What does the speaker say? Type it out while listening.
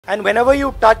And whenever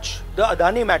you touch the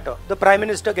Adani matter, the Prime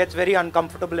Minister gets very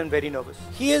uncomfortable and very nervous.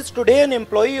 He is today an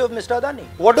employee of Mr. Adani.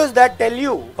 What does that tell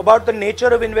you about the nature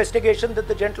of investigation that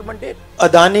the gentleman did?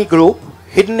 Adani Group,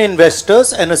 hidden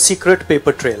investors and a secret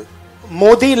paper trail.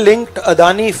 Modi-linked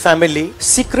Adani family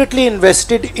secretly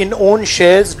invested in own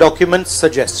shares, documents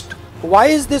suggest. Why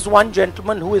is this one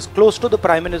gentleman who is close to the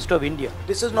Prime Minister of India?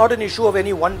 This is not an issue of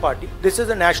any one party. This is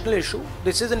a national issue.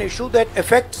 This is an issue that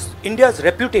affects India's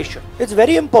reputation. It's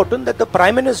very important that the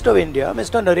Prime Minister of India,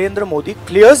 Mr. Narendra Modi,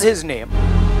 clears his name.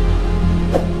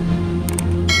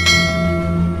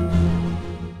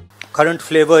 Current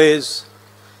flavor is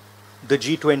the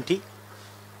G20.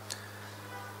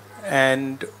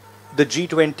 And the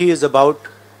G20 is about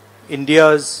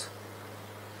India's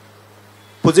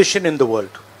position in the world.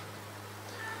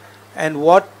 And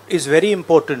what is very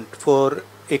important for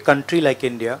a country like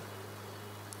India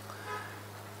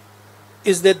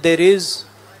is that there is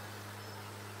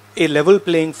a level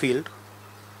playing field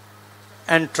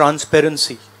and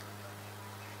transparency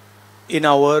in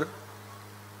our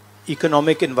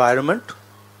economic environment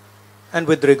and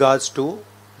with regards to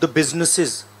the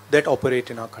businesses that operate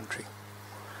in our country.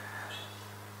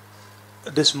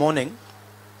 This morning,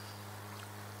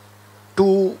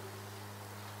 two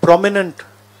prominent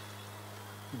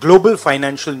global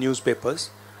financial newspapers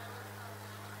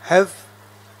have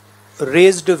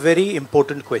raised a very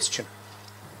important question.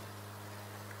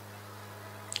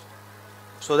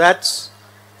 So that's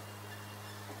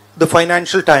the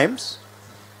Financial Times,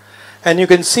 and you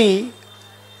can see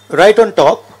right on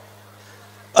top,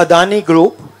 Adani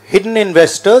Group, hidden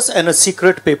investors and a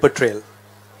secret paper trail.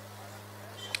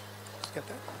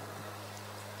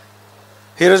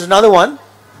 Here is another one,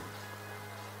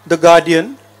 The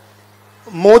Guardian.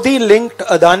 Modi-linked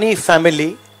Adani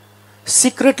family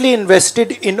secretly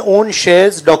invested in own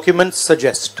shares, documents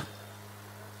suggest.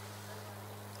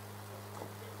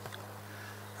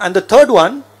 And the third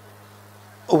one,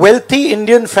 wealthy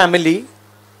Indian family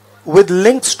with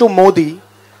links to Modi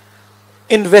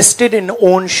invested in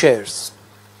own shares.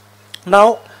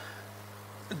 Now,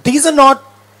 these are not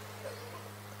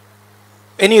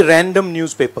any random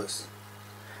newspapers.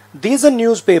 These are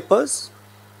newspapers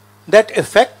that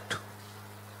affect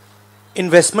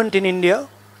investment in India.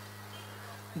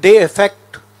 They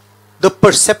affect the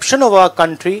perception of our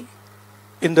country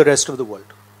in the rest of the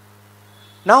world.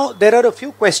 Now, there are a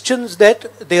few questions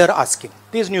that they are asking.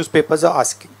 These newspapers are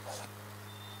asking.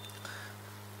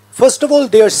 First of all,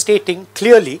 they are stating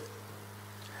clearly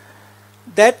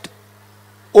that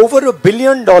over $1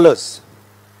 billion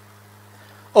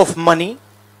of money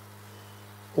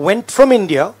went from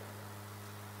India,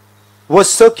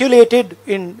 was circulated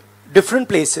in different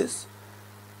places,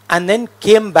 and then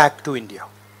came back to India.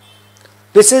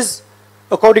 This is,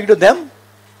 according to them,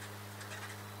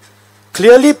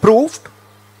 clearly proved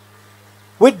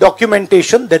with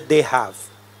documentation that they have.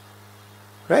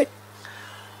 Right?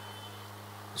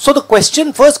 So the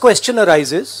question, first question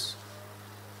arises,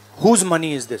 whose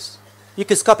money is this? ये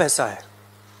किसका पैसा है?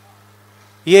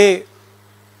 ये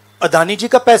अदानी जी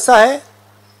का पैसा है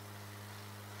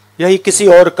या ये किसी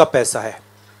और का पैसा है?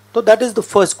 So that is the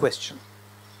first question.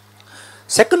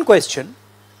 Second question,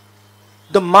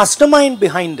 the mastermind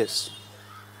behind this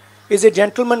is a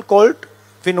gentleman called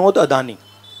Vinod Adani.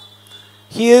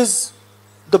 He is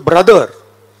the brother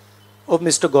of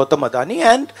Mr. Gautam Adani,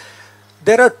 and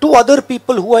there are two other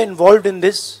people who are involved in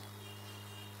this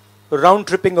round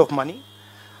tripping of money.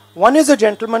 One is a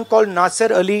gentleman called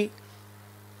Nasser Ali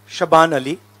Shaban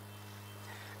Ali,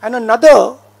 and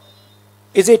another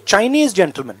is a Chinese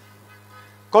gentleman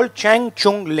called Chang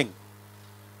Chung Ling.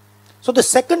 So the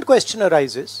second question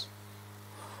arises,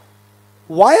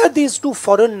 why are these two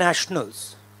foreign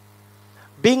nationals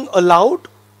being allowed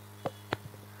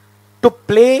to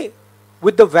play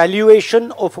with the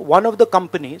valuation of one of the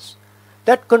companies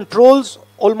that controls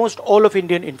almost all of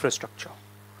Indian infrastructure?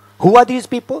 Who are these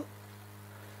people?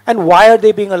 And why are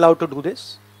they being allowed to do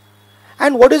this?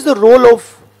 And what is the role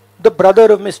of the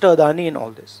brother of Mr. Adani in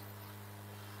all this?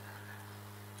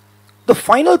 The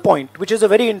final point, which is a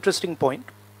very interesting point,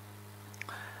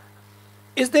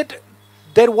 is that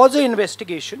there was an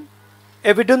investigation,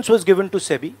 evidence was given to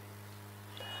SEBI,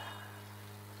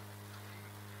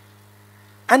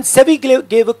 and SEBI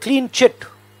gave a clean chit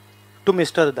to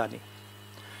Mr. Adani.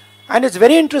 And it's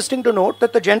very interesting to note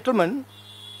that the gentleman,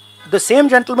 the same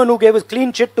gentleman who gave a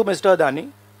clean chit to Mr.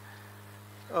 Adani,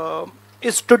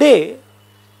 is today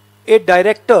a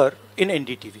director in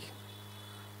NDTV.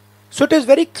 So it is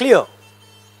very clear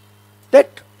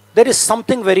that there is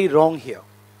something very wrong here.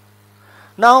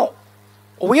 Now,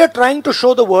 we are trying to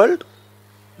show the world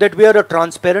that we are a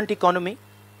transparent economy.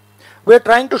 We are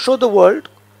trying to show the world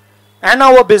and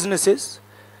our businesses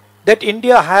that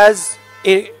India has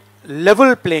a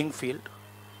level playing field.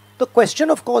 The question,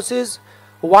 of course, is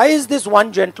why is this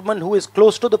one gentleman who is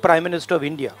close to the Prime Minister of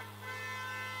India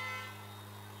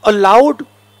allowed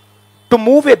to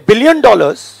move $1 billion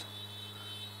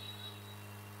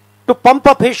to pump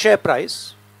up his share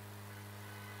price,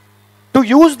 to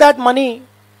use that money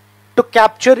to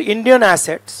capture Indian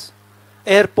assets,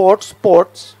 airports,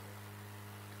 ports?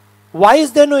 Why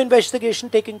is there no investigation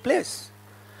taking place?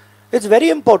 It's very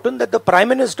important that the Prime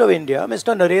Minister of India,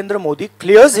 Mr. Narendra Modi,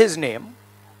 clears his name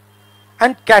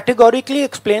and categorically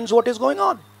explains what is going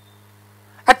on.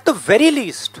 At the very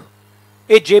least,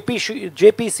 a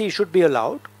JPC should be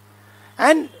allowed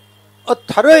and a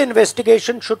thorough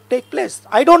investigation should take place.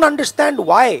 I don't understand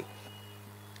why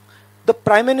the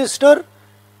Prime Minister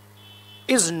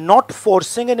is not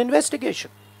forcing an investigation.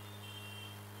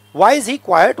 Why is he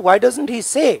quiet? Why doesn't he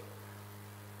say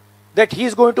that he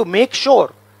is going to make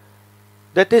sure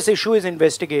that this issue is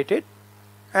investigated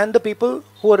and the people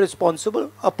who are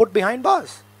responsible are put behind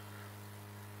bars?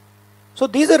 So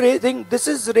this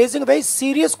is raising a very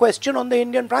serious question on the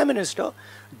Indian Prime Minister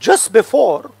just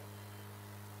before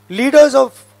leaders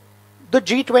of the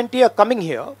G20 are coming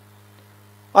here,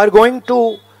 are going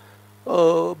to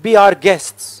be our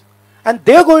guests, and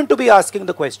they're going to be asking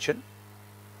the question,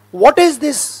 what is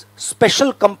this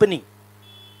special company?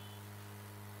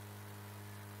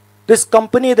 This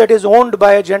company that is owned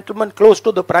by a gentleman close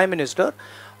to the Prime Minister,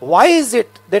 why is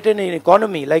it that in an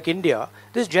economy like India,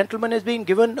 this gentleman is being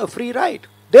given a free ride?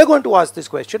 They're going to ask this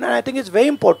question, and I think it's very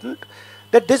important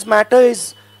that this matter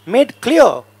is made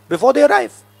clear before they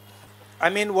arrive. I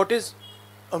mean, what is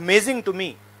amazing to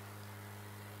me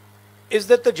is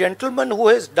that the gentleman who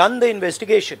has done the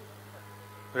investigation,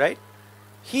 right,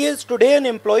 he is today an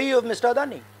employee of Mr.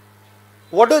 Adani.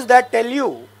 What does that tell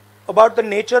you about the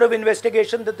nature of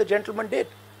investigation that the gentleman did?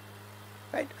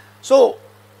 Right? So,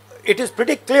 it is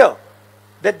pretty clear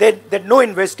that no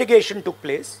investigation took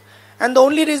place, and the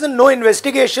only reason no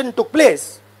investigation took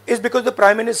place is because the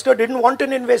Prime Minister didn't want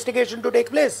an investigation to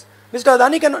take place. Mr.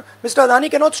 Adani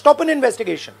cannot stop an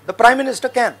investigation. The Prime Minister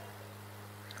can.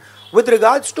 With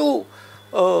regards to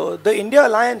the India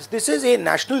alliance, this is a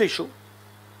national issue.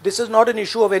 This is not an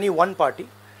issue of any one party.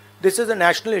 This is a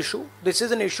national issue. This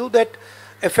is an issue that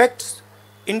affects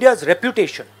India's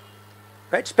reputation,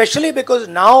 right? Especially because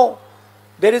now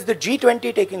there is the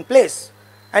G20 taking place,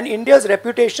 and India's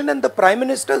reputation and the Prime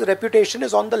Minister's reputation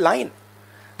is on the line.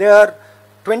 There are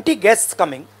 20 guests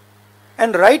coming,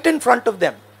 and right in front of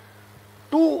them,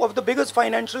 two of the biggest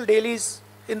financial dailies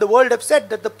in the world have said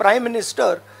that the Prime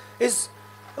Minister is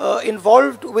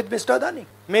involved with Mr. Adani.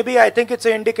 Maybe I think it's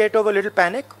an indicator of a little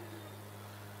panic.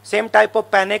 Same type of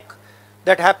panic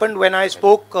that happened when I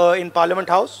spoke in Parliament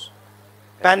House.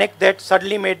 Panic that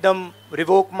suddenly made them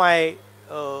revoke my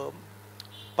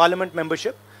Parliament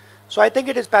membership. So I think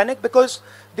it is panic because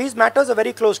these matters are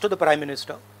very close to the Prime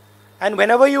Minister. And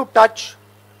whenever you touch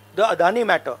the Adani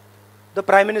matter, the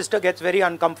Prime Minister gets very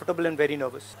uncomfortable and very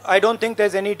nervous. I don't think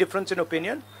there's any difference in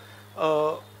opinion.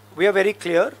 We are very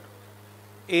clear.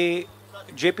 A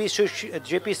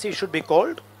JPC should be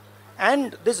called,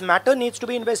 and this matter needs to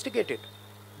be investigated.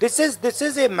 This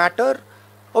is a matter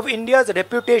of India's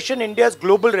reputation, India's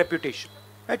global reputation.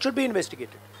 It should be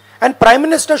investigated. And Prime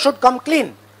Minister should come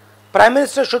clean. Prime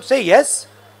Minister should say, yes,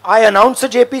 I announce a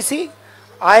JPC,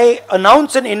 I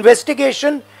announce an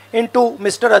investigation into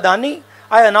Mr. Adani,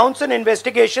 I announce an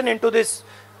investigation into this,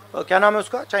 क्या नाम है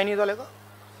उसका, Chinese वाले का?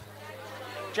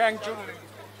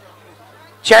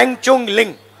 Chang Chung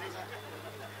Ling.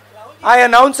 I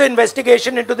announce an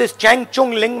investigation into this Chang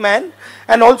Chung Ling man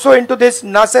and also into this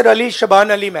Nasser Ali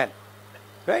Shaban Ali man.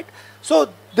 Right? So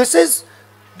this is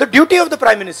the duty of the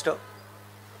Prime Minister.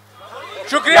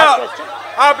 शुक्रिया,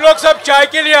 आप लोग सब चाय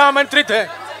के लिए आमंत्रित हैं.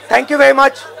 Thank you very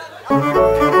much.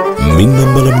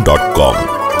 Minnambalam.com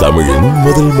தமிழின்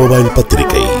முதல் மொபைல்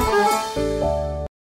பத்திரிகை.